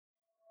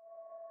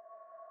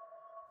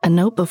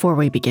note before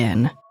we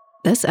begin.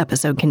 This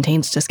episode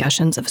contains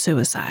discussions of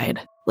suicide.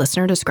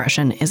 Listener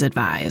discretion is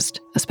advised,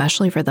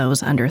 especially for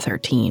those under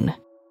 13.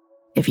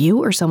 If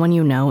you or someone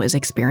you know is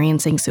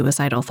experiencing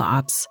suicidal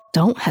thoughts,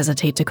 don't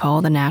hesitate to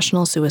call the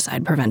National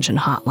Suicide Prevention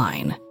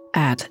Hotline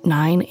at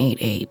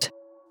 988.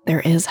 There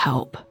is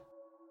help.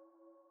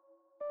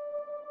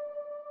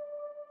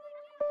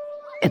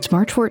 It's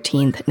March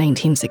 14th,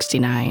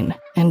 1969,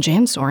 and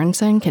Jan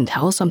Sorensen can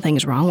tell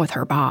something's wrong with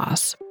her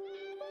boss,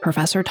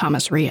 Professor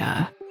Thomas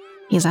Riha.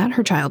 He's at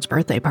her child's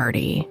birthday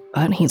party,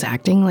 but he's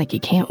acting like he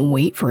can't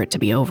wait for it to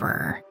be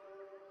over.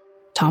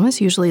 Thomas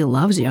usually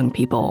loves young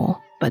people,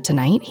 but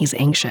tonight he's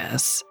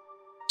anxious.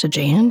 To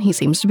Jan, he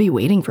seems to be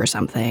waiting for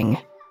something,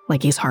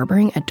 like he's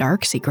harboring a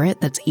dark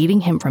secret that's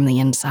eating him from the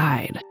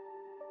inside.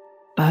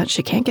 But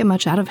she can't get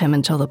much out of him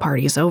until the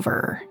party's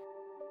over.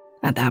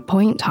 At that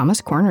point,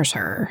 Thomas corners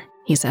her.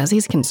 He says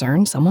he's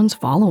concerned someone's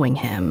following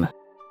him.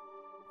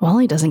 While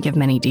he doesn't give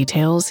many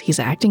details, he's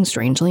acting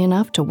strangely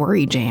enough to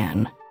worry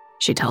Jan.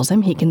 She tells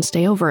him he can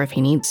stay over if he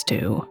needs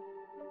to.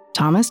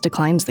 Thomas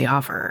declines the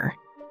offer.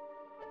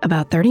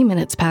 About 30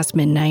 minutes past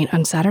midnight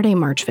on Saturday,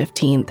 March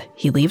 15th,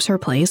 he leaves her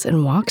place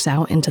and walks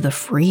out into the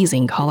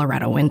freezing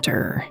Colorado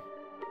winter.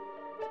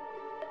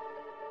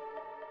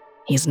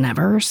 He's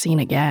never seen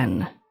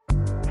again.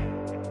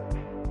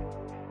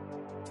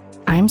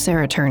 I'm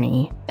Sarah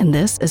Turney, and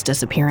this is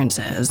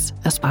Disappearances,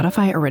 a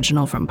Spotify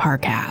original from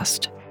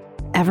Parcast.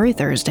 Every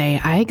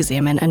Thursday, I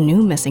examine a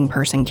new missing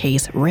person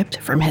case ripped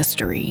from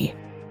history.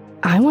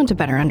 I want to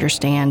better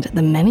understand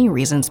the many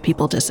reasons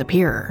people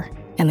disappear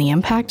and the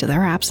impact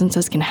their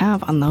absences can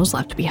have on those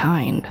left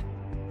behind.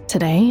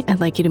 Today, I'd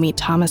like you to meet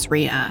Thomas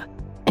Riha.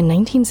 In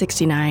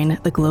 1969,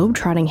 the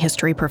globe-trotting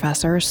history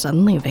professor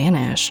suddenly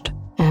vanished,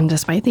 and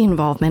despite the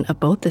involvement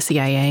of both the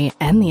CIA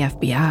and the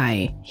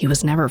FBI, he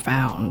was never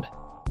found.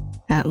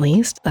 At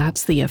least,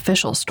 that's the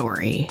official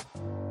story.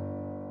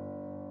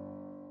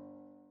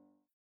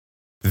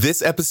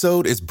 This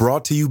episode is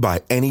brought to you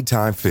by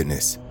Anytime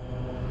Fitness.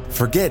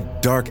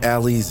 Forget dark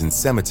alleys and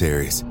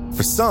cemeteries.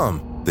 For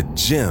some, the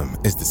gym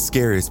is the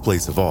scariest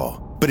place of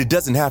all. But it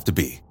doesn't have to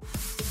be.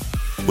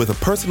 With a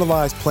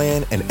personalized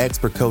plan and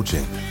expert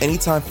coaching,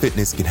 Anytime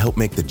Fitness can help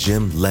make the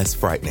gym less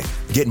frightening.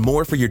 Get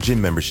more for your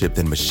gym membership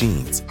than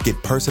machines.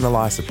 Get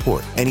personalized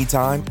support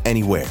anytime,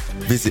 anywhere.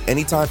 Visit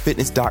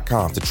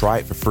AnytimeFitness.com to try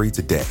it for free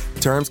today.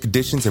 Terms,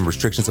 conditions, and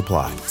restrictions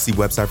apply. See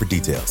website for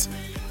details.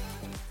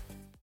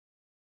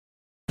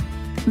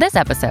 This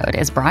episode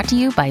is brought to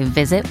you by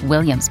Visit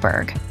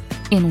Williamsburg.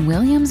 In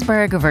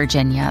Williamsburg,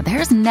 Virginia,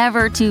 there's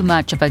never too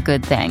much of a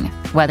good thing.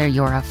 Whether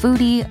you're a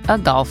foodie, a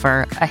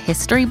golfer, a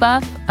history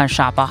buff, a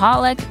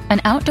shopaholic,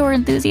 an outdoor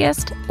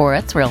enthusiast, or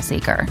a thrill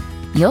seeker,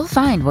 you'll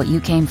find what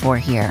you came for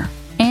here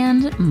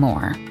and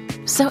more.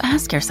 So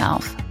ask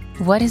yourself,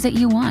 what is it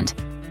you want?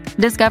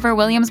 Discover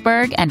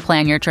Williamsburg and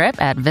plan your trip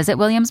at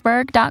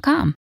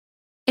visitwilliamsburg.com.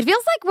 It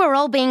feels like we're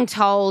all being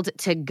told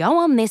to go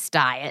on this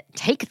diet,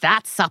 take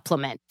that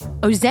supplement.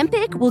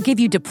 Ozempic will give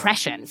you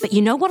depression, but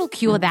you know what'll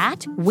cure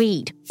that?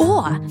 Weed.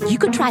 Or you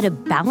could try to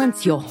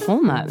balance your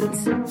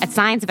hormones. At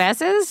Science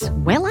Versus,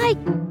 we're like,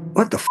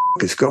 what the f***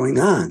 is going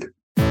on?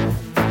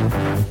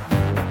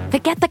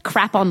 Forget the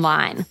crap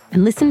online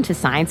and listen to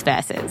Science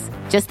Versus.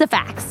 Just the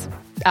facts.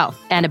 Oh,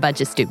 and a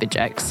bunch of stupid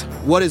jokes.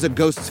 What is a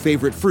ghost's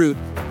favorite fruit?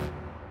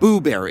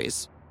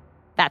 Blueberries.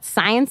 That's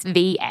Science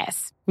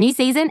VS. New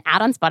season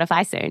out on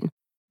Spotify soon.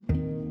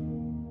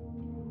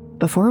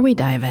 Before we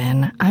dive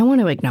in, I want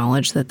to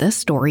acknowledge that this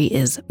story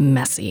is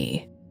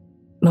messy.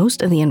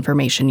 Most of the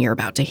information you're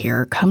about to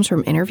hear comes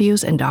from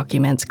interviews and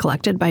documents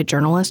collected by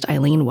journalist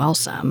Eileen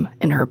Wellsome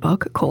in her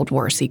book Cold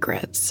War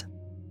Secrets.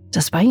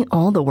 Despite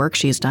all the work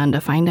she's done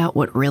to find out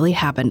what really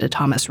happened to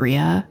Thomas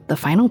Riha, the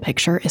final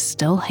picture is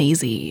still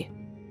hazy.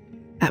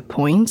 At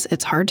points,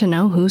 it's hard to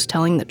know who's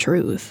telling the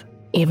truth,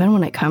 even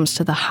when it comes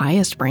to the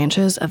highest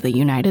branches of the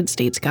United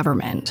States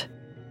government.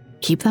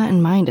 Keep that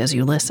in mind as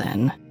you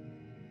listen.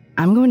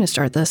 I'm going to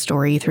start this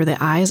story through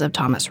the eyes of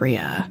Thomas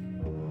Riha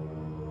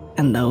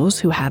and those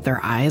who had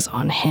their eyes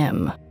on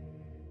him.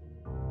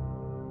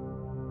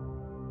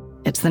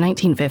 It's the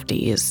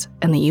 1950s,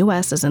 and the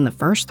U.S. is in the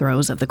first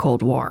throes of the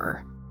Cold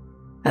War.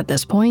 At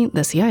this point,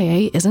 the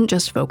CIA isn't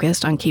just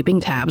focused on keeping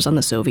tabs on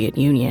the Soviet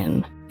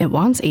Union. It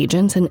wants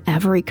agents in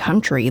every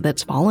country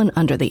that's fallen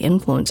under the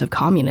influence of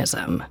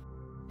communism,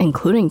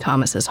 including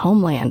Thomas's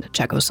homeland,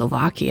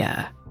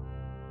 Czechoslovakia.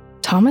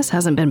 Thomas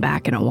hasn't been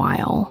back in a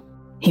while.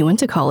 He went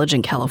to college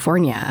in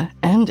California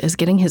and is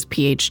getting his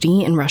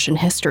PhD in Russian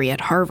history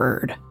at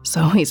Harvard,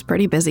 so he's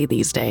pretty busy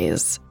these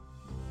days.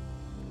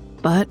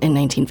 But in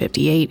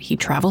 1958, he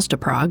travels to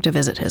Prague to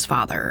visit his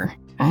father,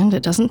 and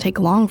it doesn't take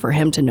long for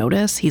him to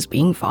notice he's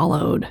being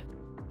followed.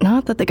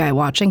 Not that the guy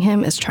watching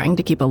him is trying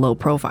to keep a low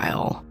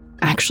profile.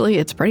 Actually,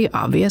 it's pretty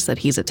obvious that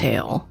he's a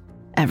tail.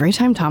 Every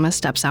time Thomas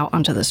steps out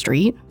onto the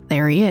street,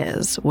 there he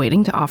is,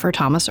 waiting to offer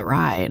Thomas a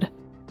ride.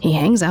 He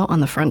hangs out on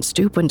the front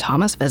stoop when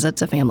Thomas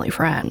visits a family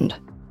friend.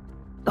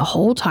 The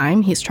whole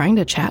time, he's trying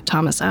to chat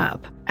Thomas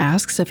up,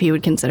 asks if he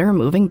would consider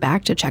moving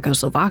back to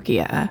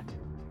Czechoslovakia.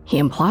 He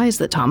implies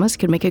that Thomas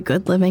could make a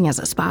good living as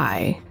a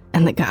spy,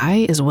 and the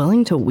guy is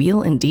willing to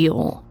wheel and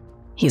deal.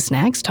 He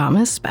snags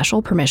Thomas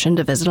special permission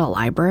to visit a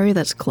library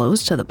that's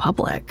closed to the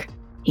public.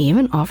 He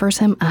even offers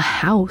him a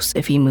house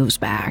if he moves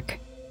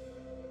back.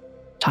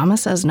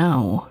 Thomas says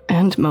no,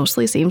 and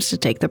mostly seems to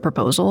take the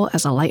proposal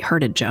as a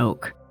lighthearted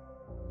joke.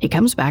 He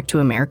comes back to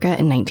America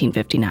in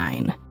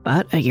 1959,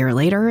 but a year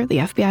later, the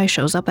FBI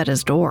shows up at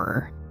his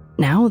door.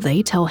 Now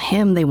they tell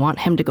him they want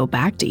him to go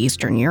back to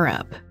Eastern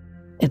Europe.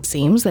 It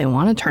seems they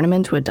want to turn him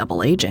into a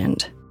double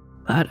agent,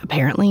 but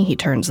apparently he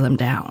turns them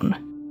down.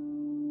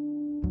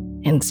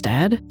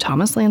 Instead,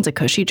 Thomas lands a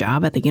cushy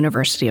job at the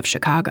University of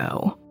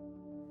Chicago.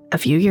 A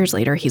few years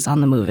later, he's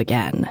on the move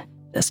again,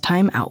 this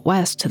time out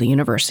west to the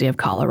University of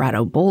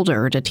Colorado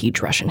Boulder to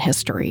teach Russian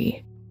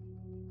history.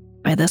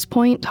 By this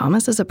point,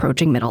 Thomas is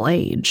approaching middle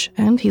age,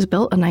 and he's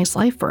built a nice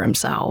life for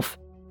himself.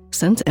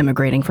 Since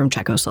immigrating from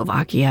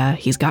Czechoslovakia,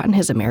 he's gotten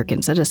his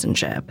American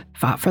citizenship,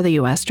 fought for the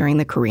US during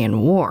the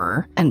Korean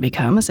War, and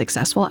become a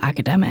successful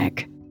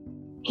academic.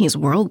 He's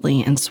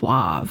worldly and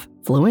suave,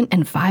 fluent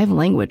in 5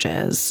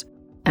 languages,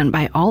 and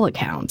by all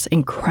accounts,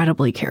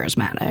 incredibly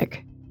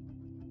charismatic.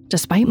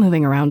 Despite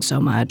moving around so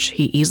much,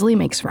 he easily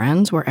makes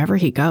friends wherever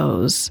he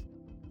goes.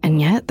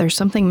 And yet, there's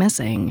something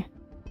missing.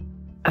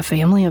 A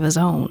family of his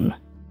own.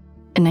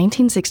 In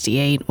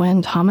 1968,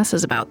 when Thomas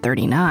is about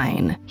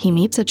 39, he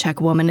meets a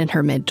Czech woman in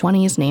her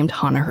mid-20s named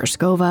Hanna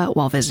Herskova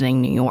while visiting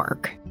New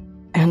York,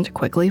 and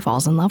quickly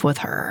falls in love with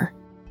her.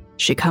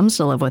 She comes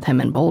to live with him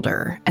in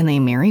Boulder, and they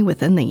marry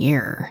within the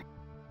year.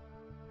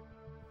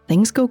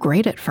 Things go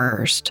great at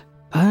first,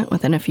 but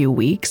within a few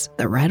weeks,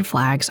 the red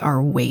flags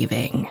are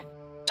waving.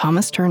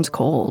 Thomas turns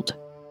cold.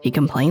 He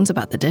complains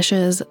about the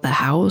dishes, the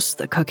house,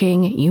 the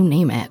cooking, you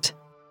name it.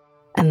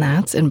 And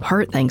that's in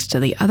part thanks to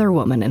the other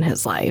woman in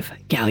his life,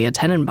 Galya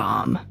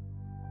Tenenbaum.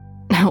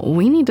 Now,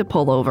 we need to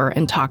pull over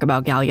and talk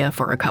about Galya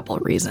for a couple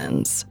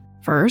reasons.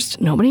 First,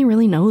 nobody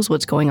really knows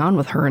what's going on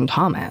with her and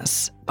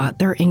Thomas, but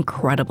they're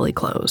incredibly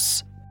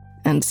close.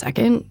 And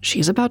second,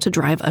 she's about to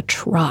drive a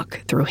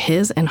truck through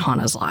his and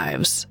Hanna's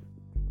lives.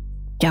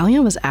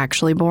 Galya was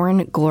actually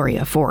born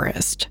Gloria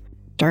Forrest.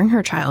 During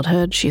her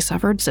childhood, she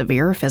suffered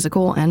severe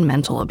physical and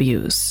mental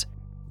abuse.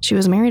 She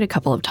was married a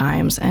couple of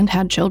times and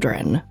had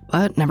children,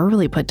 but never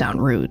really put down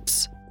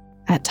roots.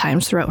 At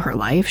times throughout her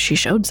life, she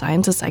showed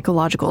signs of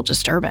psychological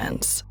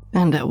disturbance,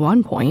 and at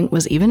one point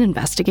was even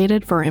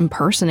investigated for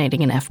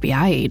impersonating an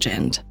FBI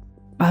agent.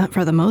 But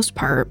for the most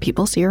part,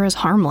 people see her as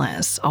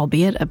harmless,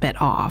 albeit a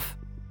bit off.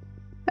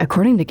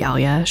 According to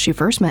Galya, she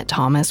first met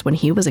Thomas when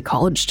he was a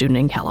college student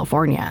in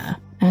California,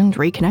 and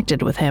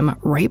reconnected with him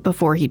right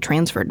before he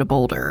transferred to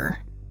Boulder.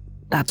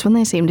 That's when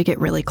they seemed to get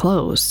really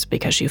close,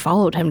 because she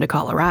followed him to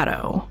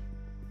Colorado.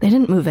 They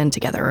didn't move in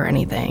together or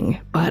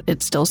anything, but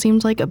it still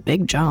seemed like a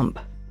big jump.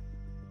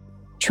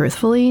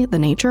 Truthfully, the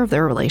nature of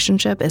their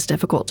relationship is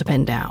difficult to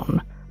pin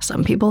down.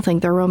 Some people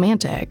think they're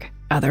romantic,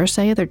 others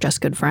say they're just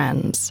good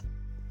friends.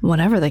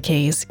 Whatever the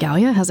case,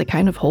 Galya has a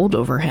kind of hold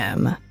over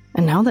him,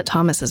 and now that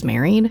Thomas is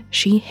married,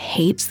 she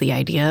hates the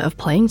idea of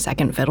playing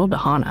second fiddle to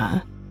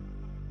Hanna.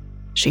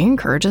 She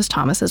encourages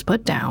Thomas's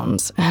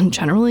put-downs and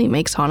generally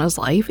makes Hanna's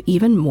life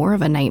even more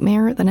of a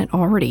nightmare than it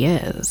already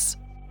is.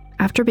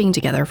 After being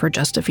together for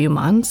just a few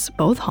months,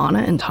 both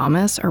Hanna and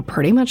Thomas are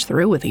pretty much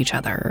through with each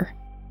other.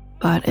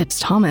 But it's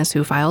Thomas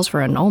who files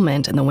for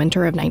annulment in the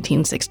winter of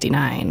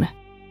 1969.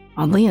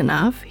 Oddly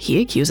enough,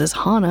 he accuses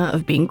Hanna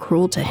of being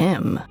cruel to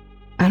him.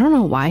 I don't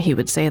know why he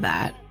would say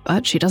that,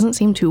 but she doesn't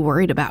seem too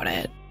worried about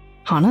it.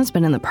 Hanna's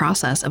been in the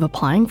process of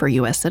applying for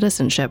US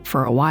citizenship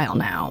for a while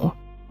now.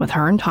 With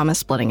her and Thomas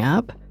splitting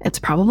up, it's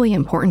probably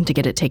important to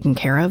get it taken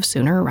care of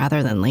sooner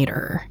rather than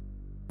later.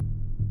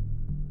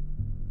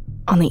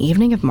 On the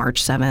evening of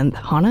March 7th,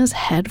 Hanna's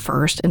head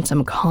first in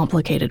some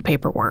complicated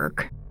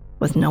paperwork.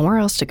 With nowhere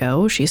else to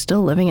go, she's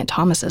still living at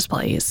Thomas's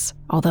place,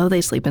 although they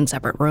sleep in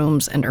separate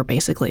rooms and are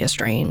basically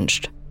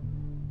estranged.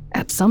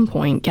 At some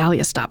point,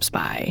 Galya stops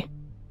by.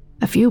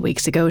 A few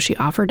weeks ago, she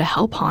offered to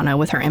help Hanna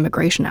with her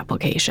immigration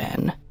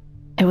application.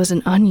 It was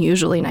an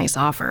unusually nice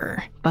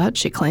offer, but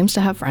she claims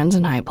to have friends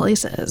in high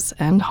places,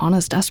 and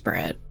Hanna's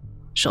desperate.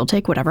 She'll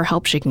take whatever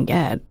help she can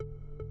get,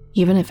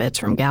 even if it's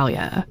from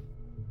Galya.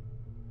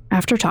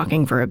 After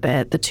talking for a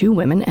bit, the two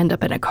women end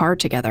up in a car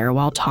together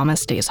while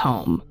Thomas stays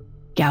home.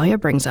 Galya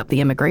brings up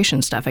the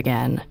immigration stuff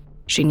again.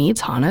 She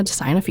needs Hanna to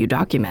sign a few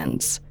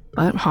documents,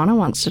 but Hanna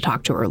wants to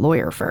talk to her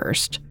lawyer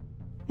first.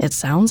 It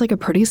sounds like a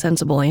pretty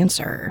sensible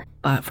answer,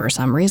 but for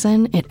some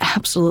reason, it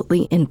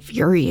absolutely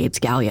infuriates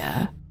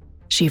Galya.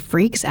 She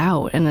freaks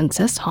out and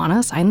insists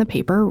Hanna sign the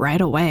paper right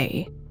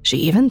away. She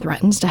even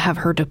threatens to have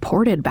her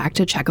deported back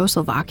to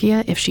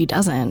Czechoslovakia if she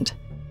doesn't.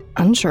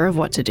 Unsure of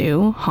what to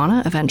do,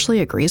 Hanna eventually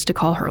agrees to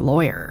call her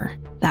lawyer.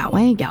 That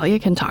way,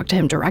 Galya can talk to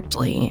him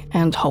directly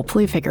and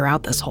hopefully figure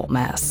out this whole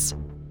mess.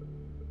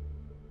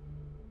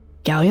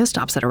 Galya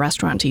stops at a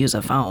restaurant to use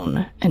a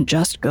phone and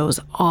just goes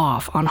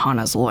off on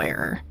Hanna's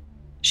lawyer.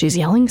 She's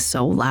yelling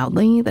so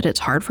loudly that it's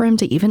hard for him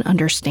to even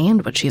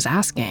understand what she's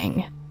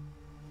asking.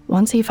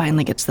 Once he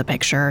finally gets the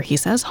picture, he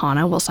says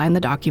Hanna will sign the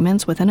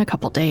documents within a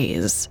couple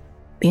days.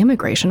 The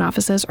immigration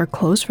offices are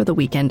closed for the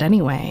weekend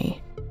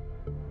anyway.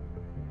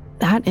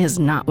 That is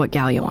not what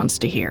Gallia wants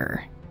to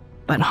hear.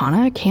 But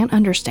Hannah can't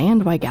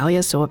understand why Gallia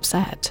is so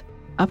upset.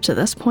 Up to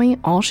this point,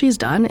 all she's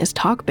done is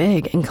talk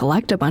big and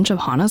collect a bunch of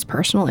Hannah's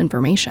personal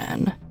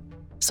information.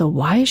 So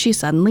why is she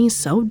suddenly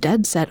so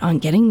dead set on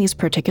getting these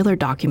particular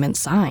documents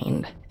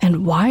signed?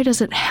 And why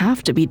does it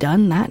have to be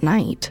done that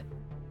night?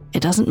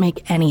 It doesn't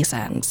make any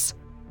sense.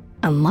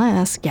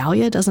 Unless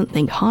Gallia doesn't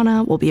think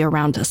Hannah will be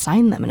around to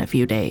sign them in a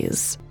few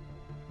days.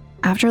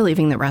 After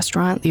leaving the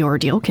restaurant, the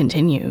ordeal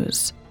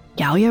continues.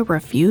 Gallia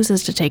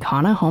refuses to take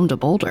Hannah home to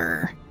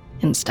Boulder.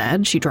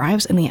 Instead, she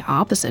drives in the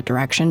opposite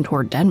direction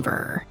toward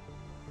Denver.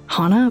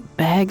 Hannah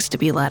begs to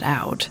be let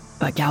out,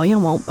 but Gallia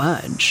won't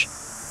budge.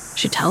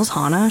 She tells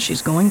Hannah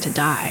she's going to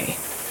die.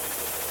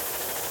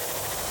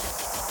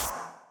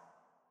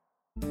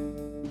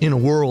 In a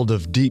world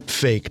of deep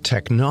fake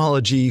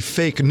technology,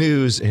 fake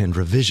news, and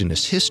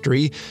revisionist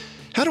history,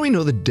 how do we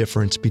know the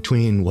difference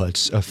between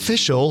what's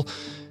official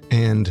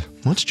and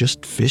what's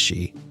just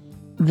fishy?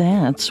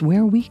 That's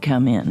where we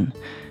come in.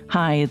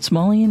 Hi, it's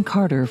Molly and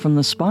Carter from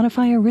the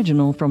Spotify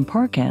original from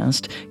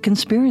Parcast,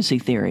 Conspiracy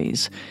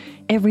Theories.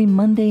 Every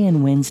Monday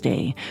and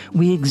Wednesday,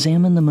 we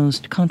examine the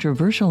most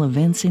controversial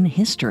events in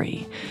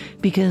history,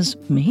 because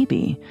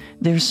maybe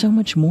there's so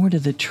much more to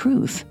the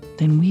truth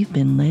than we've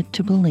been led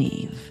to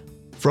believe.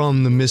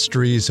 From the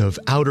mysteries of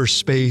outer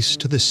space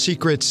to the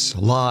secrets,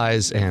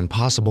 lies, and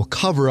possible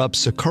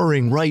cover-ups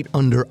occurring right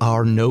under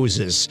our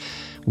noses,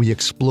 we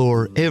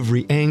explore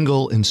every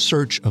angle in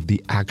search of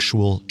the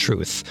actual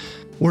truth.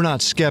 We're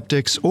not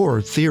skeptics or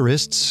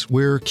theorists.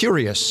 We're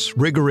curious,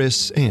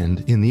 rigorous,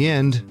 and in the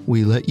end,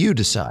 we let you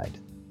decide.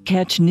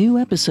 Catch new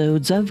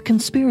episodes of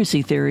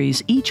Conspiracy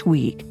Theories each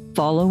week.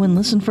 Follow and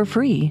listen for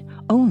free,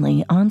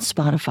 only on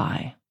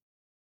Spotify.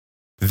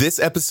 This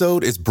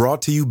episode is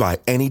brought to you by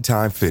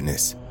Anytime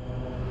Fitness.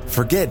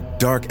 Forget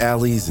dark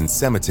alleys and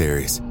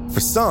cemeteries. For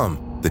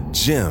some, the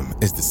gym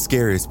is the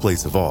scariest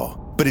place of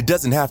all, but it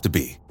doesn't have to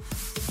be.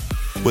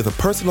 With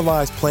a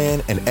personalized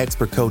plan and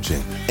expert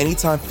coaching,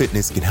 Anytime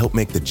Fitness can help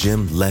make the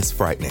gym less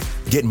frightening.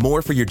 Get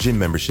more for your gym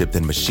membership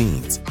than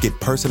machines. Get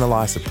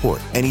personalized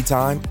support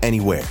anytime,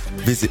 anywhere.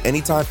 Visit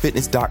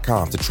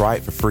AnytimeFitness.com to try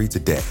it for free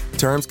today.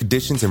 Terms,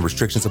 conditions, and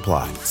restrictions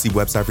apply. See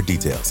website for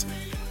details.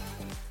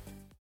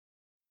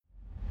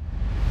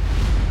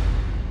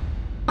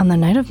 On the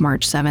night of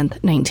March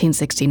 7th,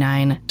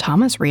 1969,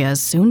 Thomas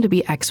Riha's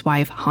soon-to-be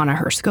ex-wife, Hannah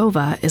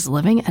Herskova, is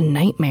living a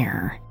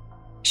nightmare.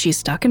 She's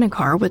stuck in a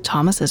car with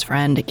Thomas's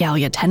friend,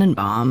 Gallia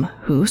Tenenbaum,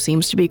 who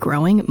seems to be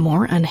growing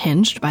more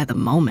unhinged by the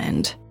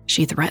moment.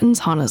 She threatens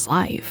Hannah's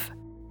life.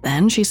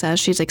 Then she says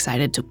she's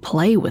excited to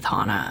play with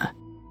Hannah.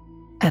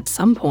 At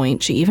some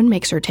point, she even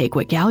makes her take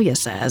what Gallia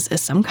says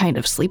is some kind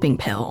of sleeping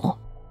pill.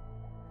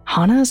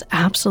 Hannah's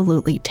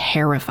absolutely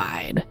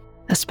terrified,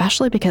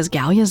 especially because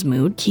Gallia's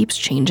mood keeps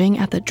changing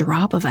at the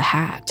drop of a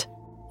hat.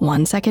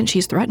 One second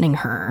she's threatening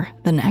her,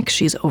 the next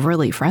she's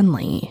overly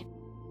friendly.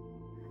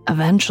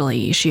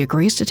 Eventually, she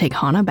agrees to take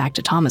Hannah back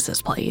to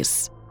Thomas's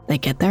place. They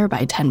get there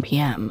by 10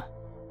 p.m.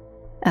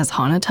 As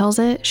Hannah tells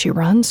it, she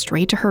runs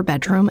straight to her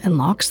bedroom and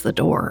locks the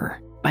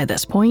door. By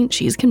this point,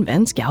 she's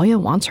convinced Gallia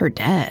wants her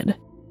dead.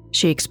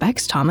 She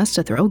expects Thomas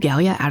to throw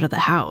Gallia out of the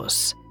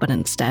house, but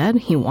instead,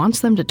 he wants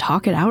them to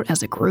talk it out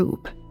as a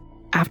group.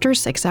 After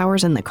 6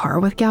 hours in the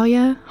car with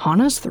Gallia,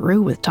 Hannah's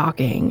through with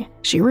talking.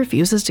 She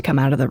refuses to come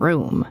out of the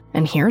room,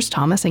 and hears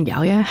Thomas and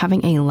Gallia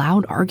having a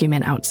loud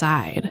argument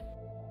outside.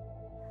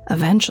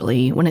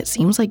 Eventually, when it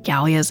seems like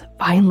Gallia's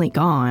finally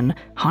gone,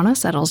 Hannah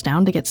settles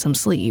down to get some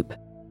sleep.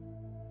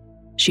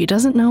 She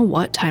doesn't know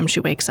what time she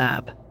wakes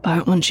up,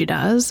 but when she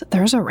does,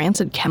 there's a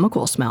rancid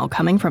chemical smell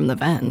coming from the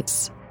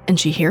vents, and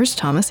she hears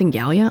Thomas and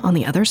Gallia on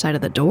the other side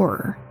of the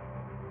door.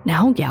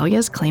 Now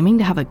Gallia's claiming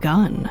to have a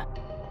gun.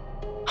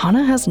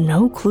 Hannah has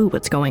no clue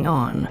what's going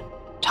on.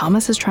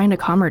 Thomas is trying to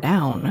calm her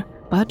down,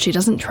 but she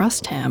doesn't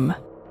trust him.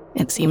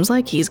 It seems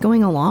like he's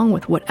going along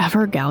with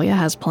whatever Gallia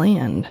has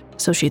planned,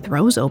 so she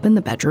throws open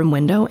the bedroom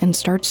window and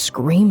starts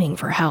screaming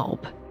for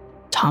help.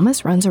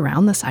 Thomas runs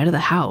around the side of the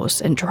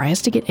house and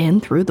tries to get in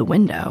through the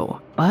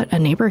window, but a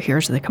neighbor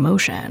hears the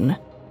commotion.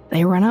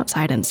 They run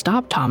outside and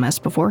stop Thomas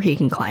before he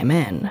can climb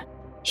in.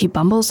 He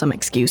bumbles some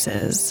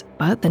excuses,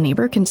 but the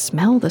neighbor can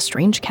smell the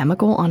strange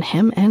chemical on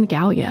him and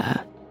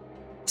Gallia.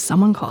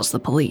 Someone calls the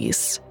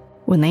police.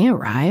 When they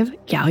arrive,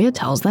 Gallia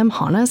tells them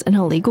Hannah's an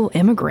illegal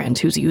immigrant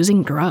who's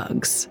using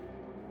drugs.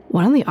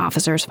 One of the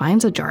officers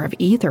finds a jar of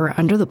ether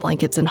under the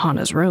blankets in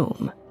Hannah's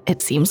room.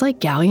 It seems like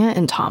Gallia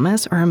and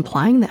Thomas are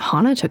implying that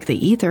Hannah took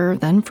the ether,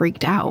 then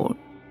freaked out.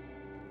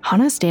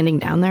 Hannah's standing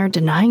down there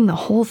denying the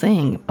whole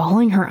thing,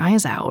 bawling her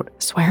eyes out,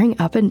 swearing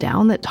up and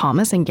down that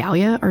Thomas and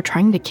Gallia are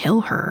trying to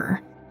kill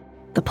her.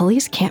 The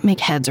police can't make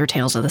heads or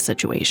tails of the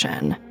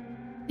situation.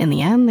 In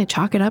the end, they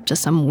chalk it up to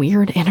some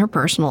weird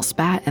interpersonal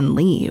spat and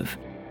leave.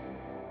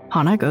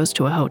 Hannah goes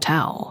to a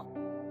hotel.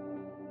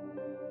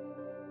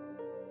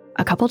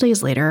 A couple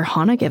days later,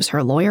 Hannah gives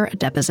her lawyer a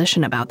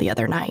deposition about the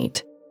other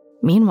night.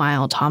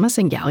 Meanwhile, Thomas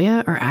and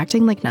Gallia are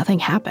acting like nothing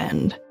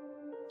happened.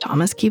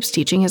 Thomas keeps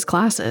teaching his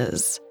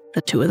classes.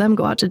 The two of them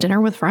go out to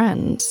dinner with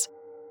friends.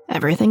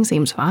 Everything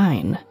seems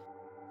fine.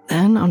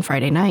 Then, on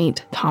Friday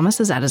night, Thomas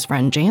is at his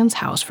friend Jan's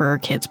house for her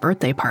kid's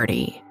birthday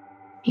party.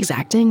 He's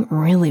acting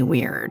really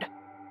weird.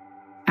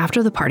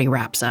 After the party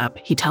wraps up,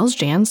 he tells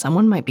Jan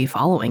someone might be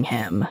following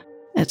him.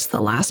 It's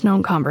the last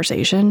known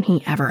conversation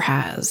he ever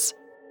has.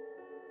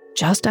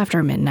 Just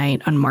after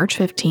midnight on March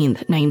 15,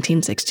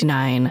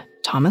 1969,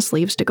 Thomas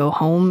leaves to go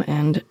home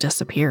and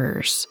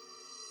disappears.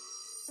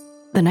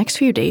 The next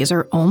few days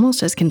are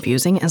almost as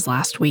confusing as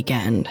last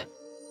weekend.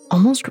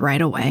 Almost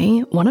right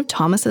away, one of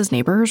Thomas's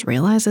neighbors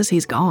realizes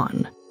he's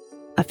gone.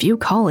 A few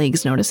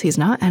colleagues notice he's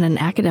not at an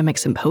academic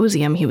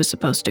symposium he was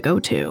supposed to go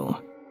to.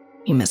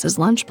 He misses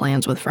lunch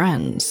plans with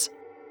friends.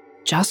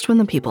 Just when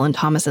the people in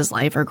Thomas's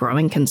life are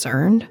growing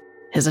concerned,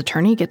 his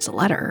attorney gets a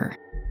letter.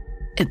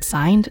 It's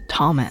signed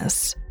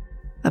Thomas.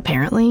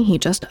 Apparently, he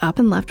just up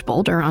and left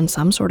Boulder on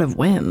some sort of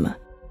whim.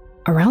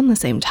 Around the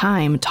same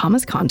time,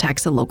 Thomas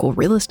contacts a local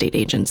real estate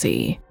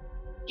agency.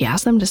 He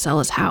asks them to sell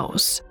his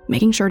house,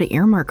 making sure to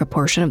earmark a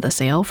portion of the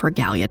sale for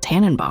Galia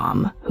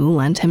Tannenbaum, who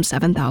lent him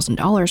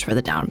 $7,000 for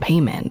the down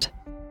payment.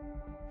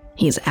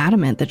 He's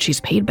adamant that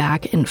she's paid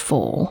back in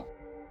full.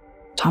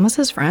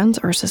 Thomas's friends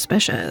are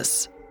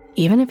suspicious.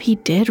 Even if he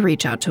did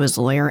reach out to his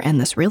lawyer and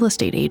this real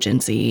estate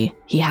agency,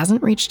 he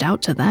hasn't reached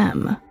out to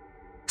them.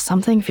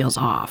 Something feels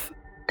off.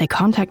 They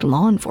contact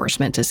law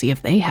enforcement to see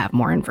if they have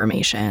more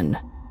information.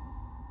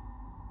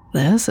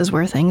 This is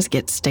where things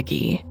get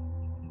sticky.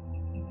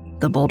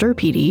 The Boulder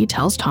PD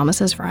tells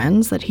Thomas's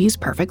friends that he's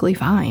perfectly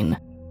fine.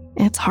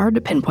 It's hard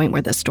to pinpoint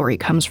where this story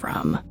comes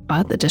from,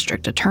 but the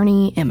district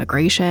attorney,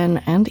 immigration,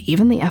 and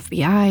even the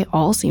FBI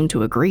all seem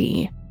to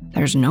agree.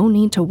 There's no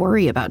need to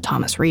worry about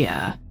Thomas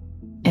Riha.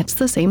 It's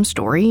the same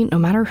story no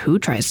matter who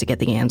tries to get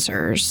the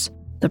answers.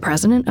 The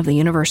president of the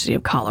University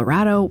of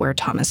Colorado, where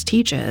Thomas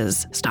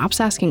teaches, stops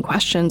asking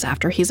questions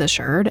after he's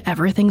assured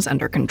everything's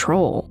under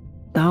control,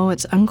 though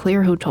it's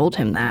unclear who told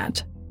him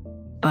that.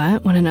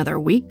 But when another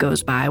week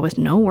goes by with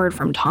no word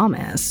from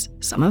Thomas,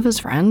 some of his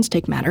friends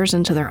take matters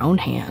into their own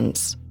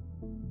hands.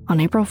 On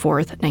April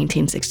 4th,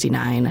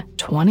 1969,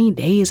 20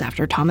 days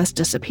after Thomas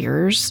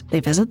disappears, they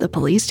visit the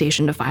police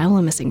station to file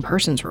a missing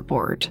persons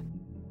report.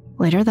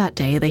 Later that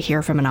day, they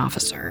hear from an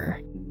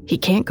officer. He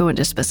can't go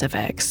into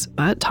specifics,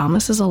 but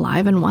Thomas is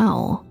alive and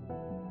well.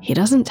 He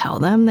doesn't tell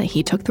them that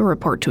he took the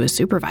report to his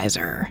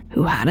supervisor,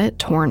 who had it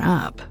torn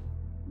up.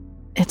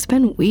 It's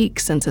been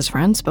weeks since his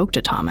friend spoke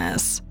to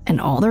Thomas, and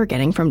all they're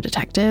getting from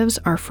detectives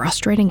are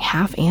frustrating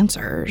half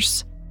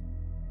answers.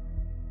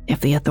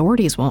 If the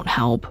authorities won't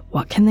help,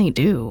 what can they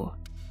do?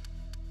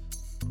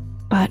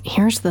 But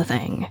here's the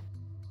thing.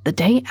 The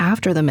day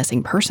after the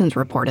missing persons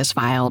report is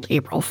filed,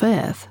 April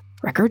 5th,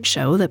 records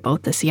show that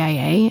both the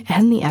CIA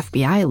and the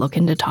FBI look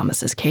into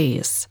Thomas's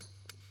case.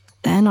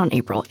 Then on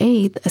April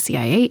 8th, a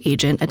CIA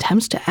agent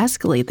attempts to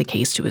escalate the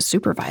case to his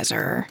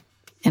supervisor.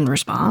 In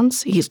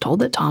response, he's told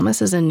that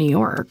Thomas is in New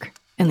York,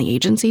 and the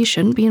agency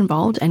shouldn't be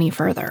involved any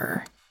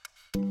further.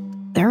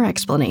 Their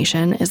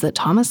explanation is that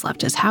Thomas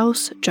left his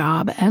house,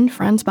 job, and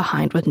friends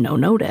behind with no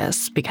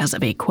notice because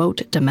of a,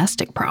 quote,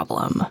 domestic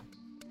problem.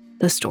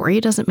 The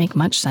story doesn't make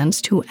much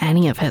sense to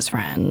any of his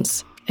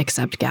friends,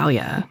 except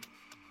Galia.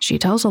 She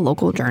tells a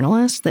local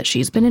journalist that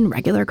she's been in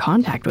regular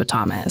contact with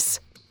Thomas,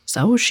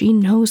 so she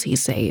knows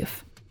he's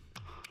safe.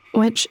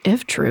 Which,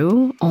 if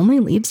true, only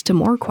leads to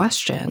more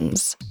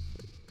questions.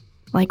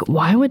 Like,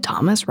 why would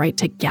Thomas write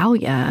to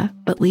Galia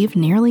but leave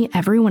nearly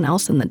everyone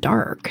else in the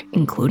dark,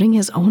 including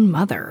his own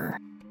mother?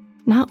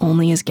 Not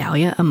only is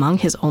Galia among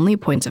his only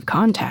points of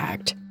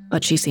contact,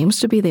 but she seems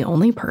to be the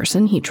only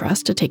person he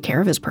trusts to take care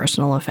of his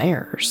personal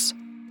affairs.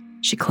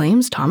 She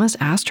claims Thomas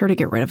asked her to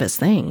get rid of his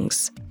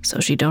things, so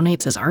she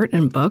donates his art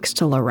and books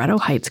to Loretto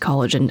Heights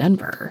College in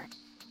Denver.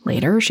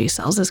 Later, she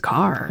sells his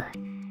car.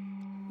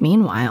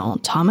 Meanwhile,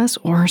 Thomas,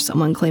 or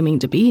someone claiming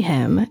to be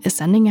him, is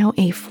sending out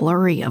a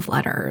flurry of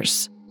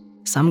letters.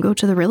 Some go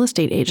to the real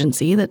estate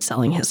agency that's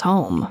selling his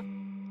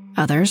home.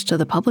 Others to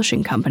the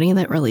publishing company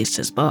that released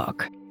his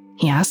book.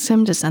 He asks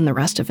him to send the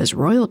rest of his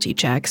royalty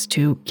checks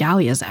to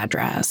Galia's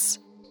address.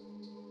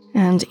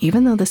 And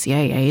even though the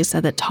CIA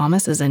said that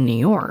Thomas is in New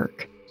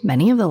York,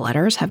 many of the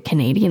letters have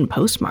Canadian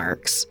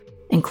postmarks,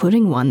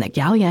 including one that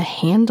Galia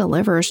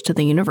hand-delivers to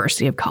the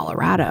University of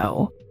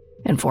Colorado,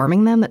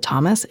 informing them that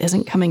Thomas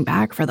isn't coming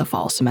back for the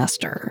fall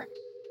semester.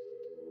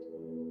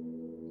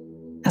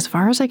 As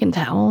far as I can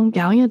tell,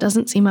 Galia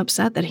doesn't seem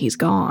upset that he's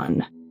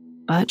gone,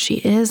 but she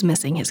is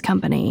missing his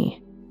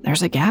company.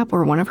 There's a gap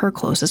where one of her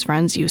closest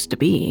friends used to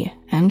be,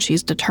 and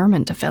she's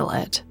determined to fill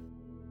it.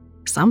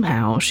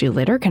 Somehow, she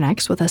later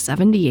connects with a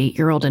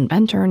 78-year-old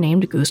inventor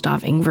named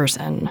Gustav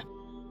Ingvarsson.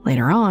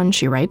 Later on,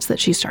 she writes that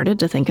she started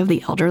to think of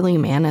the elderly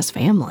man as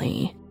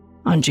family.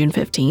 On June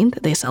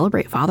 15th, they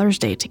celebrate Father's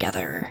Day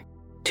together.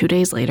 2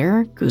 days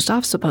later,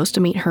 Gustav's supposed to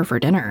meet her for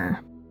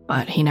dinner,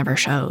 but he never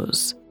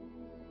shows.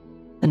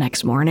 The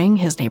next morning,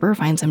 his neighbor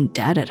finds him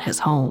dead at his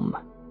home.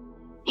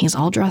 He's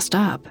all dressed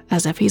up,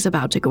 as if he's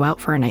about to go out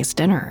for a nice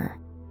dinner.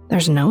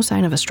 There's no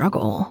sign of a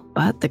struggle,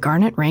 but the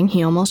garnet ring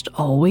he almost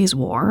always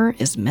wore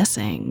is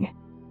missing.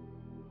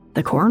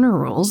 The coroner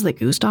rules that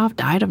Gustav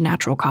died of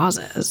natural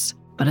causes,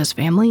 but his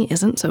family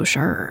isn't so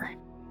sure,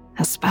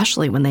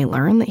 especially when they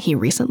learn that he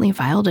recently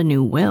filed a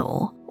new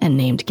will and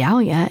named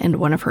Gallia and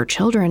one of her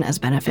children as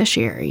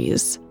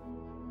beneficiaries.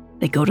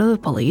 They go to the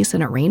police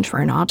and arrange for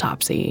an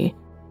autopsy.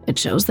 It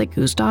shows that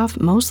Gustav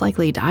most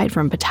likely died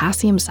from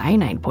potassium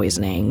cyanide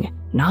poisoning,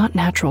 not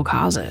natural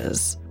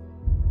causes.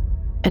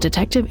 A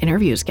detective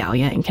interviews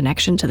Gallia in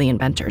connection to the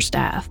inventor's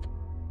death.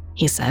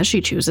 He says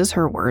she chooses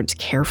her words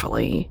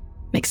carefully,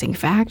 mixing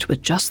fact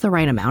with just the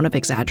right amount of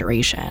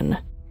exaggeration.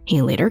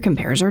 He later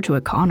compares her to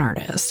a con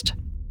artist.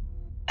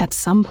 At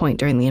some point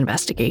during the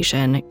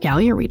investigation,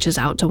 Gallia reaches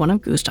out to one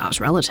of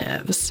Gustav's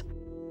relatives.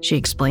 She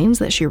explains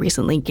that she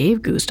recently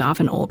gave Gustav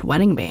an old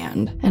wedding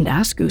band and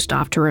asked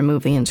Gustav to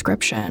remove the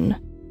inscription.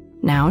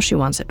 Now she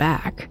wants it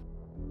back.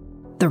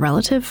 The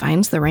relative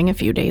finds the ring a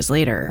few days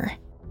later.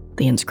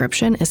 The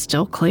inscription is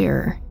still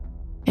clear.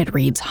 It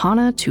reads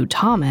Hannah to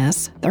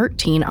Thomas,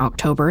 13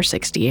 October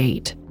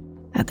 68.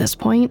 At this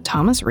point,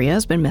 Thomas Riha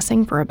has been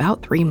missing for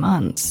about 3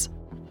 months.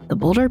 The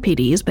Boulder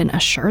PD has been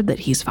assured that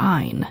he's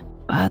fine,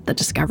 but the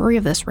discovery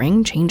of this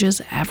ring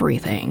changes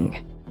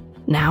everything.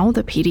 Now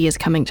the PD is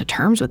coming to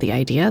terms with the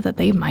idea that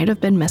they might have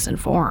been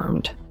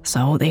misinformed,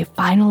 so they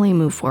finally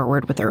move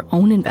forward with their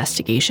own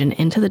investigation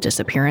into the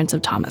disappearance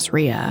of Thomas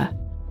Riha.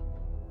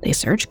 They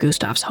search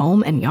Gustav's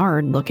home and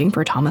yard looking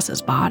for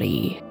Thomas's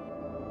body.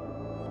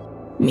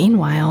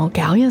 Meanwhile,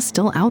 Gallia's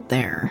still out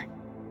there.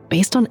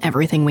 Based on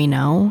everything we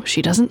know,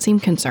 she doesn't seem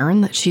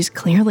concerned that she's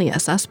clearly a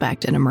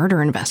suspect in a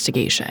murder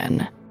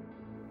investigation.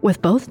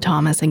 With both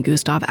Thomas and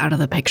Gustav out of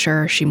the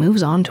picture, she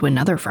moves on to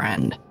another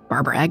friend,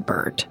 Barbara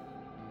Egbert.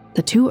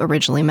 The two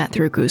originally met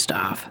through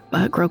Gustav,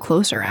 but grow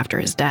closer after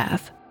his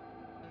death.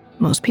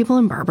 Most people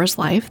in Barbara's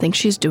life think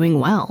she's doing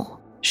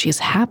well. She's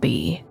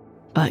happy,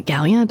 but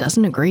Gallia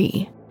doesn't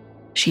agree.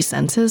 She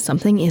senses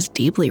something is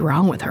deeply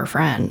wrong with her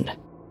friend.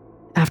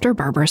 After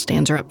Barbara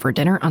stands her up for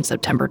dinner on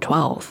September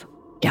 12th,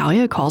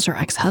 Gallia calls her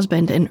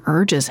ex-husband and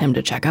urges him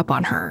to check up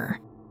on her.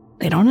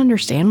 They don't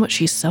understand what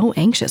she's so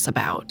anxious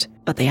about,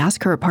 but they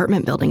ask her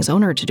apartment building's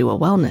owner to do a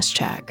wellness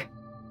check.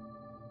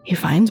 He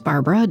finds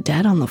Barbara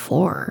dead on the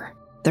floor.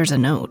 There's a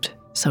note,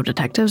 so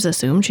detectives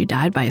assume she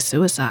died by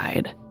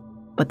suicide.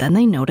 But then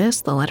they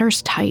notice the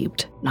letter's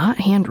typed, not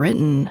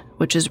handwritten,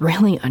 which is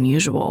really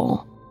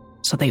unusual.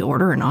 So they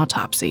order an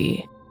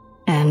autopsy.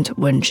 And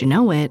wouldn't you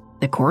know it,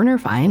 the coroner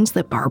finds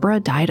that Barbara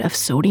died of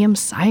sodium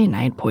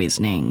cyanide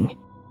poisoning.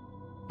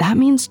 That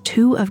means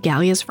 2 of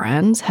Gallia's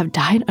friends have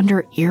died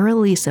under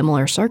eerily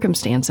similar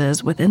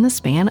circumstances within the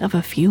span of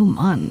a few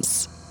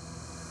months.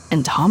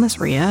 And Thomas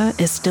Riha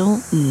is still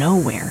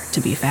nowhere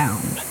to be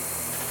found.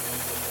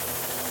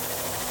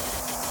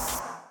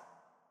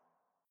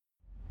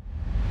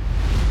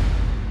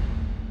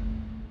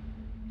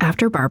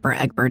 After Barbara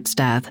Egbert's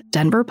death,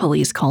 Denver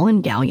police call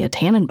in Gallia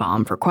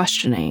Tannenbaum for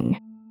questioning.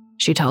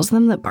 She tells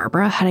them that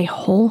Barbara had a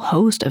whole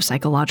host of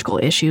psychological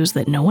issues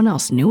that no one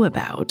else knew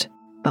about,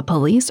 but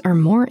police are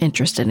more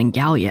interested in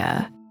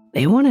Gallia.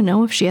 They want to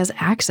know if she has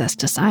access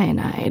to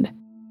cyanide.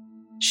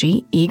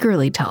 She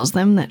eagerly tells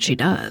them that she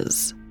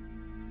does.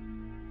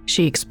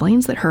 She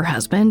explains that her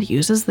husband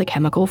uses the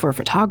chemical for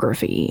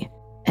photography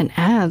and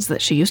adds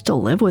that she used to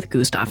live with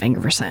Gustav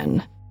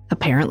Ingvarsson.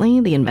 Apparently,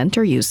 the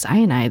inventor used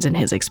cyanides in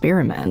his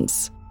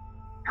experiments.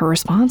 Her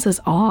response is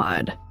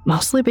odd,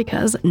 mostly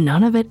because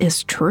none of it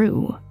is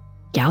true.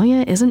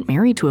 Gallia isn't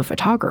married to a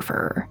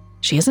photographer.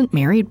 She isn't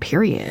married,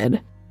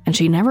 period. And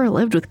she never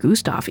lived with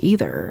Gustav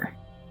either.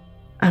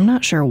 I'm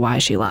not sure why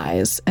she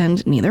lies,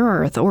 and neither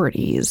are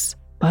authorities,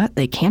 but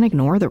they can't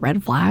ignore the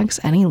red flags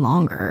any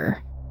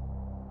longer.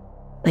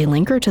 They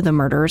link her to the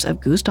murders of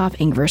Gustav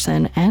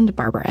Ingvarsson and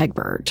Barbara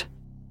Egbert.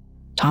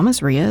 Thomas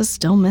Riha is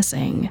still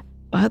missing,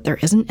 but there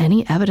isn't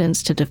any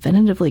evidence to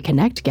definitively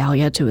connect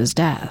Gallia to his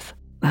death.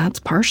 That's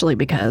partially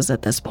because,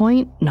 at this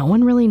point, no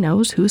one really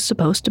knows who's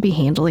supposed to be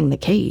handling the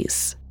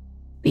case.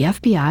 The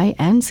FBI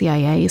and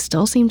CIA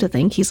still seem to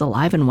think he's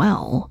alive and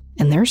well,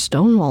 and they're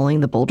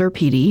stonewalling the Boulder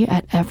PD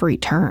at every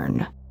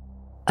turn.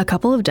 A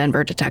couple of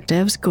Denver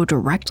detectives go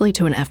directly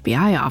to an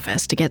FBI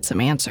office to get some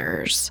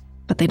answers,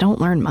 but they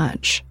don't learn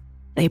much.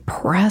 They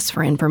press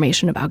for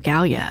information about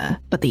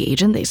Gallia, but the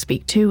agent they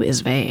speak to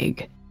is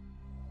vague.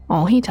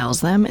 All he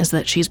tells them is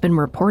that she's been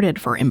reported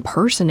for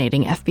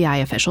impersonating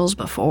FBI officials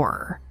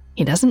before.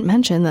 He doesn't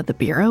mention that the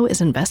Bureau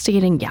is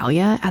investigating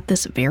Gallia at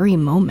this very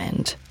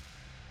moment.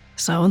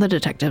 So the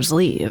detectives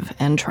leave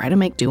and try to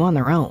make do on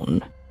their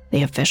own.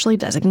 They officially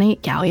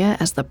designate Gallia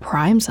as the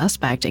prime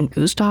suspect in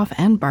Gustav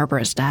and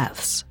Barbara's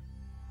deaths.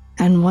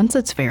 And once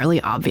it's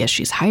fairly obvious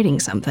she's hiding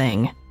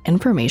something,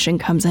 information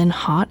comes in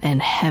hot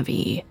and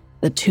heavy.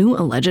 The 2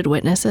 alleged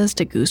witnesses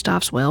to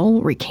Gustav's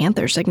will recant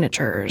their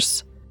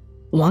signatures.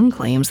 One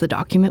claims the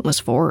document was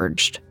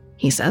forged.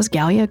 He says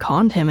Gallia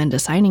conned him into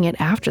signing it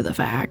after the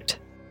fact.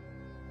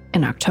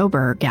 In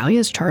October, Gallia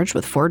is charged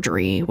with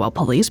forgery while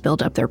police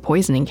build up their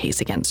poisoning case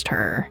against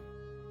her.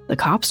 The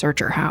cops search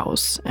her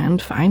house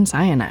and find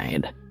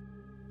cyanide.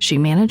 She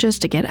manages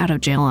to get out of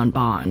jail on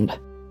bond,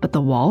 but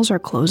the walls are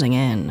closing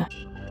in.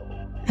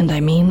 And I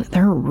mean,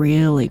 they're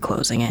really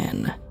closing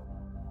in.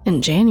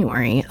 In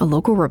January, a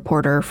local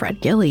reporter,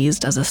 Fred Gillies,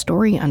 does a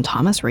story on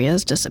Thomas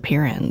Riha's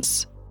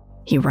disappearance.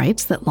 He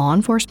writes that law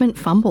enforcement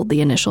fumbled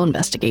the initial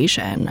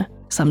investigation.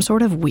 Some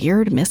sort of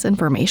weird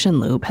misinformation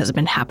loop has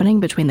been happening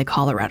between the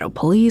Colorado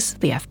police,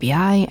 the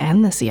FBI,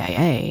 and the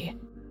CIA.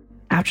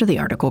 After the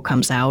article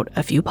comes out,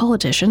 a few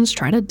politicians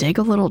try to dig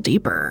a little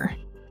deeper.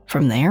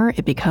 From there,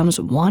 it becomes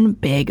one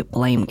big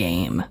blame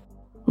game.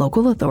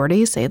 Local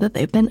authorities say that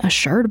they've been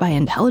assured by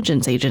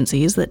intelligence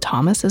agencies that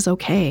Thomas is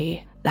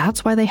okay.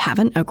 That's why they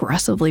haven't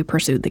aggressively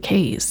pursued the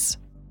case.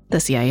 The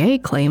CIA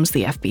claims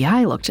the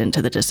FBI looked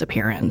into the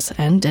disappearance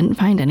and didn't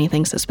find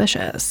anything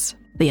suspicious.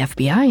 The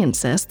FBI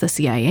insists the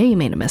CIA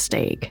made a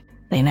mistake.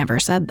 They never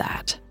said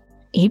that.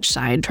 Each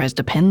side tries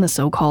to pin the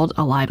so-called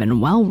alive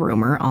and well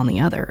rumor on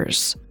the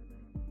others.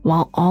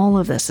 While all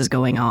of this is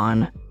going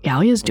on,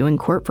 Gallia is due in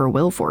court for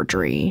will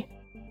forgery.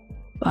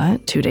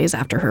 But 2 days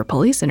after her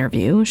police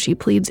interview, she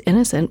pleads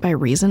innocent by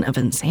reason of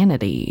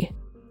insanity.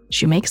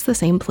 She makes the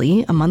same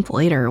plea a month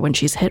later when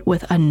she's hit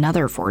with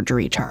another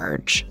forgery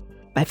charge.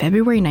 By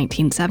February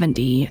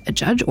 1970, a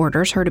judge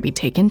orders her to be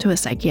taken to a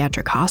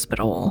psychiatric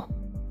hospital.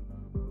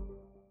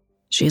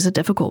 She's a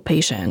difficult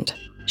patient.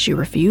 She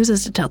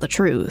refuses to tell the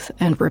truth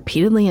and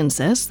repeatedly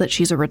insists that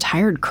she's a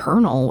retired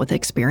colonel with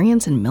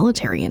experience in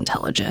military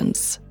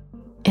intelligence.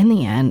 In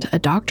the end, a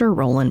Dr.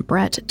 Roland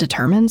Brett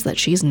determines that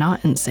she's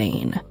not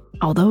insane,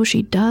 although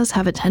she does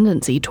have a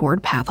tendency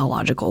toward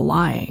pathological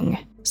lying.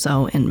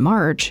 So in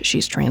March,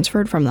 she's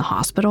transferred from the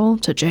hospital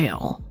to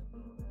jail.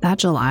 That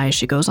July,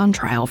 she goes on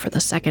trial for the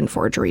second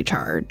forgery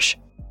charge.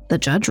 The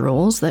judge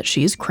rules that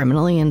she's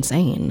criminally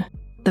insane.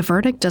 The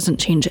verdict doesn't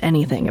change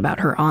anything about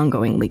her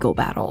ongoing legal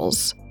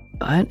battles,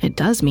 but it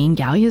does mean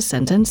Gallia is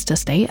sentenced to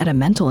stay at a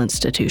mental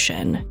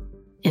institution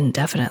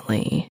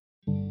indefinitely.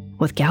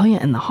 With Gallia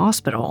in the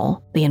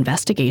hospital, the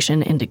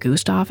investigation into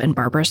Gustav and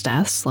Barbara's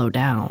deaths slowed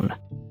down.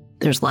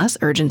 There's less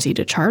urgency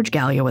to charge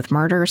Gallia with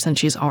murder since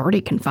she's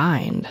already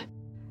confined.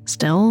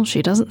 Still,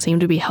 she doesn't seem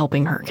to be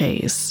helping her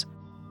case.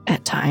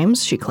 At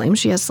times, she claims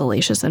she has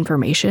salacious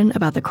information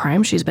about the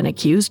crime she's been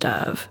accused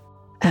of.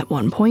 At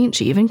one point,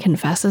 she even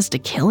confesses to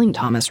killing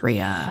Thomas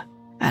Riha.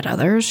 At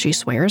others, she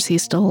swears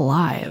he's still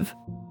alive.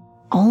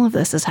 All of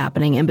this is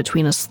happening in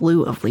between a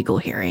slew of legal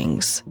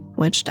hearings,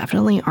 which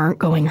definitely aren't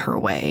going her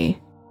way.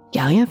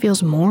 Gallia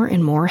feels more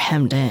and more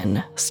hemmed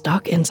in,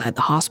 stuck inside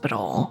the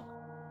hospital.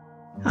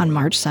 On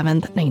March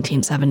 7,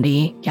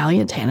 1970,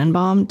 Gallia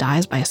Tannenbaum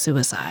dies by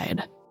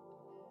suicide.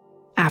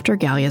 After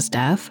Gallia's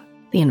death,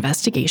 the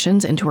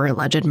investigations into her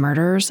alleged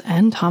murders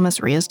and Thomas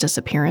Riha's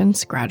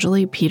disappearance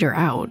gradually peter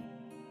out.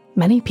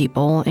 Many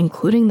people,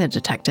 including the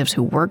detectives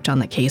who worked on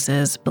the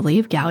cases,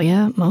 believe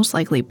Gallia most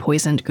likely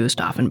poisoned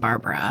Gustav and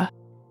Barbara.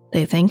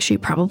 They think she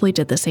probably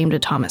did the same to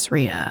Thomas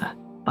Riha,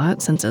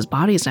 but since his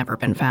body's never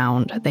been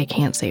found, they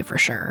can't say for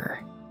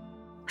sure.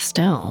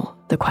 Still,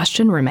 the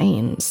question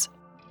remains: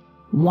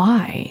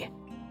 why?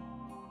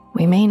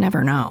 We may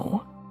never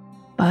know.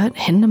 But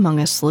hidden among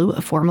a slew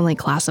of formerly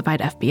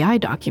classified FBI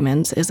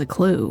documents is a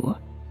clue.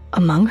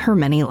 Among her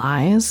many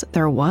lies,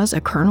 there was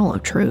a kernel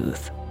of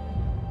truth.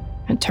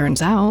 It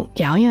turns out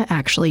Gallia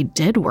actually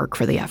did work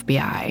for the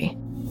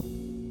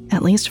FBI,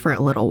 at least for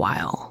a little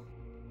while.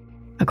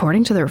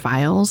 According to their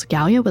files,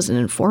 Gallia was an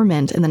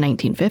informant in the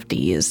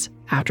 1950s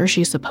after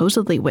she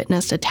supposedly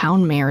witnessed a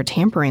town mayor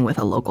tampering with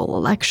a local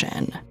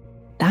election.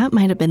 That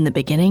might have been the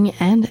beginning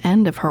and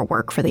end of her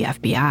work for the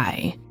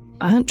FBI.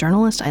 But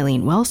journalist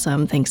Eileen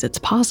Wellsome thinks it's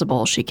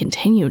possible she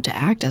continued to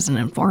act as an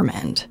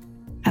informant.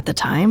 At the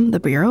time, the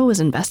Bureau was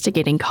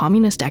investigating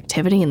communist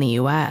activity in the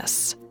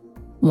US.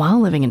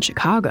 While living in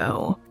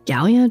Chicago,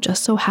 Gallia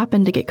just so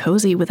happened to get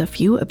cozy with a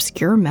few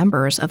obscure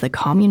members of the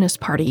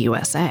Communist Party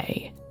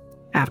USA.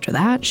 After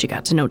that, she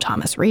got to know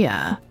Thomas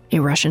Riha, a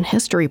Russian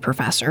history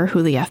professor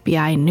who the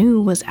FBI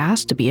knew was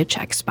asked to be a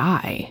Czech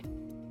spy.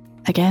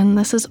 Again,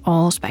 this is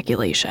all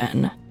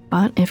speculation.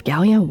 But if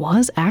Gallia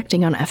was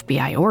acting on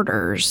FBI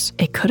orders,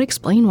 it could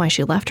explain why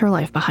she left her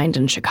life behind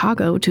in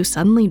Chicago to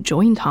suddenly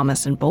join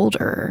Thomas in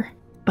Boulder.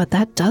 But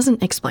that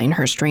doesn't explain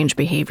her strange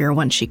behavior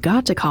once she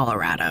got to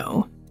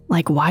Colorado,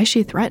 like why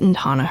she threatened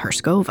Hanna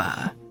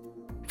Herskova.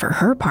 For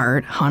her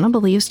part, Hanna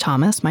believes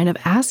Thomas might have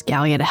asked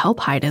Gallia to help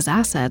hide his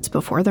assets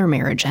before their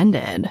marriage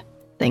ended.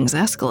 Things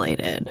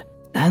escalated.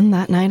 Then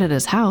that night at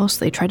his house,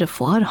 they tried to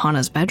flood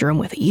Hanna's bedroom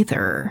with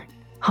ether.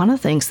 Hanna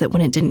thinks that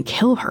when it didn't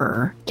kill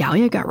her,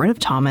 Gallia got rid of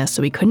Thomas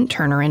so he couldn't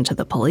turn her into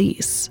the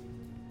police.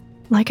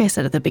 Like I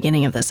said at the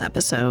beginning of this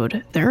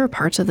episode, there are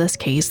parts of this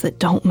case that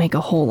don't make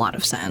a whole lot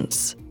of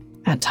sense.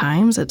 At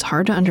times, it's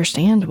hard to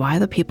understand why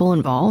the people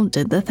involved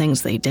did the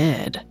things they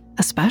did,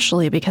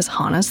 especially because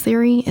Hanna's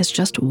theory is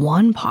just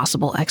one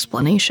possible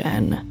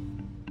explanation.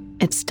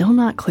 It's still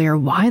not clear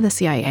why the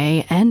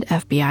CIA and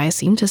FBI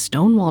seemed to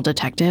stonewall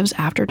detectives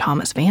after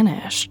Thomas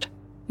vanished.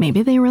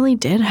 Maybe they really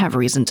did have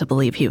reason to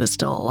believe he was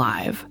still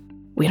alive.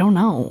 We don't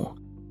know.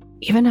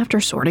 Even after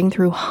sorting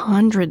through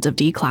hundreds of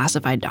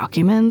declassified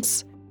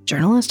documents,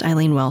 journalist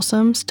Eileen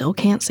Wellsome still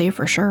can't say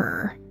for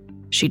sure.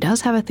 She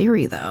does have a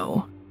theory,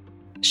 though.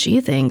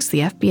 She thinks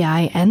the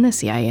FBI and the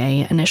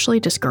CIA initially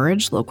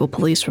discouraged local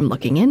police from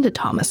looking into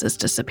Thomas's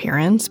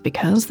disappearance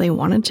because they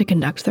wanted to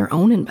conduct their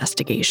own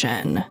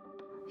investigation.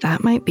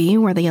 That might be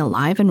where the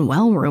alive and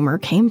well rumor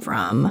came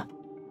from.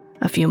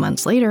 A few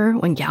months later,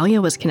 when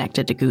Gallia was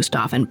connected to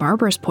Gustav and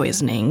Barbara's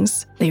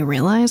poisonings, they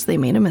realized they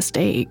made a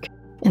mistake.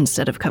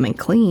 Instead of coming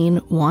clean,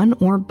 one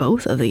or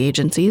both of the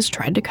agencies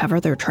tried to cover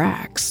their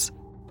tracks.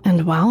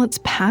 And while it's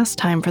past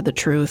time for the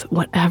truth,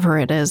 whatever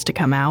it is, to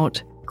come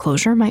out,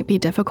 closure might be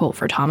difficult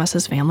for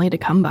Thomas's family to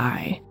come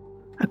by.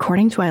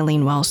 According to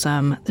Eileen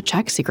Wellsome, the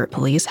Czech secret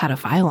police had a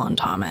file on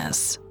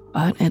Thomas,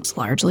 but it's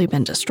largely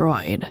been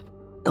destroyed.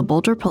 The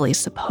Boulder police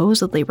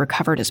supposedly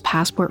recovered his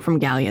passport from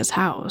Gallia's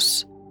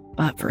house,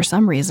 but for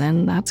some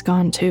reason, that's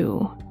gone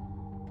too.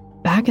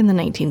 Back in the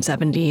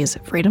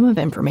 1970s, Freedom of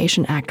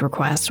Information Act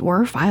requests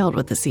were filed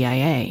with the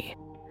CIA.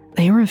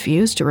 They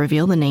refused to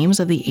reveal the names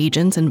of the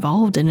agents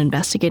involved in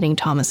investigating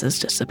Thomas's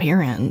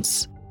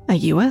disappearance. A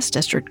U.S.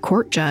 District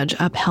Court judge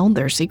upheld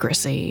their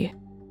secrecy.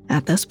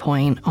 At this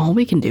point, all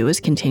we can do is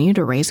continue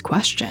to raise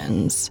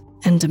questions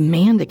and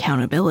demand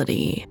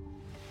accountability.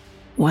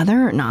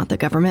 Whether or not the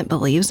government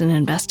believes an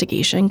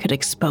investigation could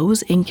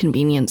expose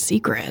inconvenient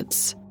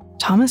secrets,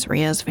 Thomas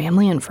Riha's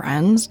family and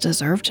friends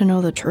deserve to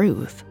know the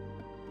truth.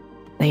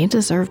 They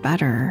deserve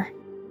better.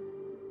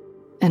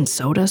 And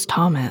so does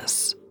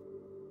Thomas.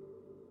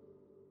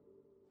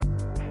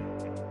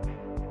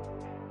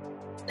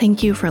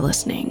 Thank you for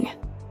listening.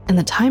 In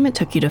the time it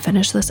took you to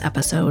finish this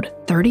episode,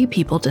 30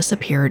 people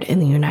disappeared in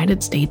the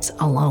United States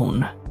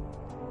alone.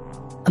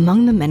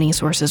 Among the many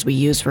sources we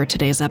used for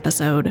today's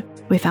episode,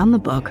 we found the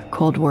book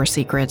Cold War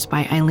Secrets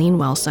by Eileen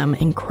Wellsome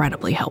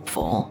incredibly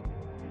helpful.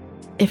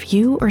 If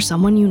you or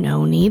someone you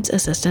know needs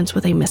assistance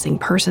with a missing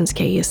persons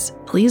case,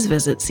 please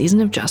visit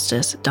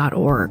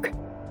seasonofjustice.org.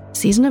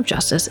 Season of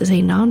Justice is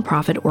a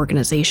nonprofit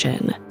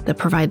organization that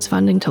provides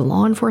funding to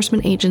law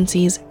enforcement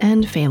agencies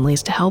and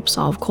families to help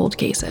solve cold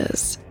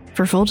cases.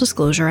 For full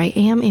disclosure, I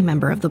am a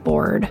member of the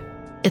board.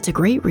 It's a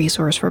great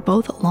resource for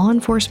both law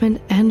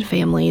enforcement and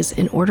families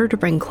in order to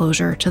bring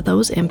closure to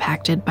those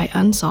impacted by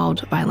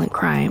unsolved violent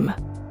crime.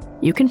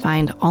 You can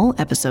find all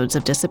episodes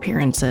of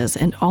Disappearances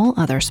and all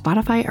other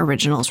Spotify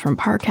originals from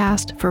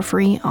Parcast for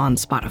free on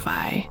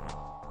Spotify.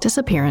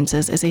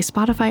 Disappearances is a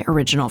Spotify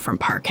original from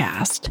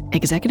Parcast,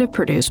 executive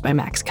produced by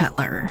Max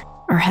Cutler.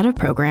 Our head of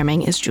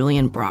programming is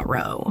Julian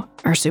Brawrow.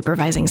 Our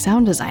supervising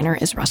sound designer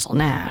is Russell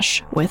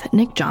Nash, with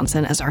Nick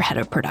Johnson as our head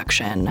of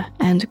production,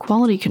 and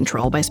quality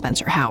control by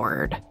Spencer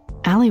Howard.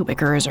 Allie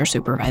Wicker is our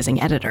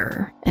supervising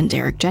editor, and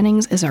Derek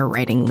Jennings is our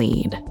writing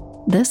lead.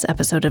 This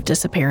episode of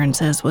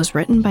Disappearances was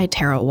written by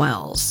Tara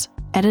Wells,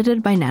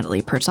 edited by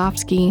Natalie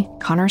Perzovsky,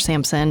 Connor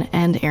Sampson,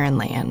 and Aaron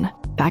Lann,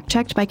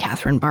 fact-checked by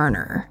Catherine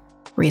Barner,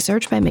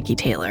 research by Mickey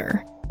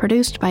Taylor,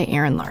 produced by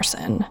Aaron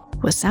Larson,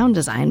 with sound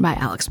design by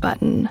Alex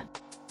Button.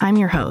 I'm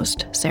your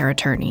host, Sarah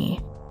Turney.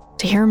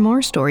 To hear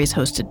more stories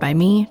hosted by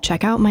me,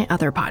 check out my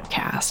other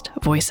podcast,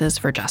 Voices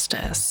for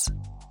Justice.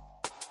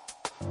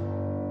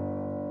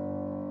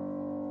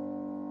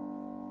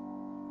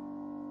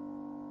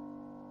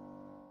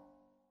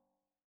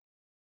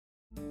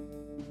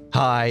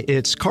 Hi,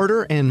 it's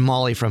Carter and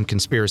Molly from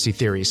Conspiracy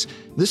Theories.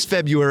 This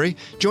February,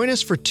 join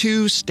us for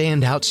two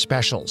standout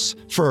specials.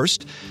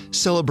 First,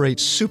 celebrate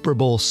Super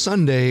Bowl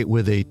Sunday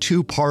with a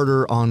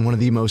two-parter on one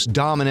of the most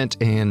dominant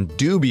and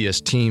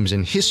dubious teams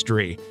in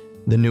history,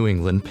 the New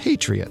England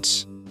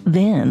Patriots.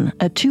 Then,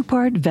 a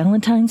two-part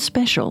Valentine's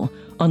special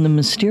on the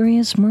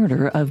mysterious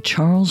murder of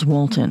Charles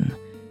Walton.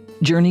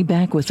 Journey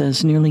back with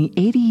us nearly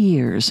 80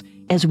 years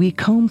as we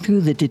comb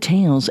through the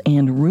details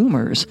and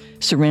rumors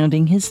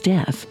surrounding his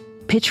death.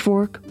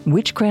 Pitchfork,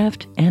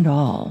 witchcraft, and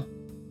all.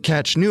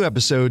 Catch new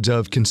episodes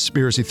of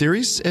Conspiracy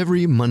Theories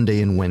every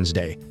Monday and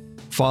Wednesday.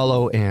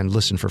 Follow and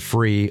listen for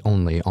free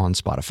only on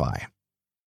Spotify.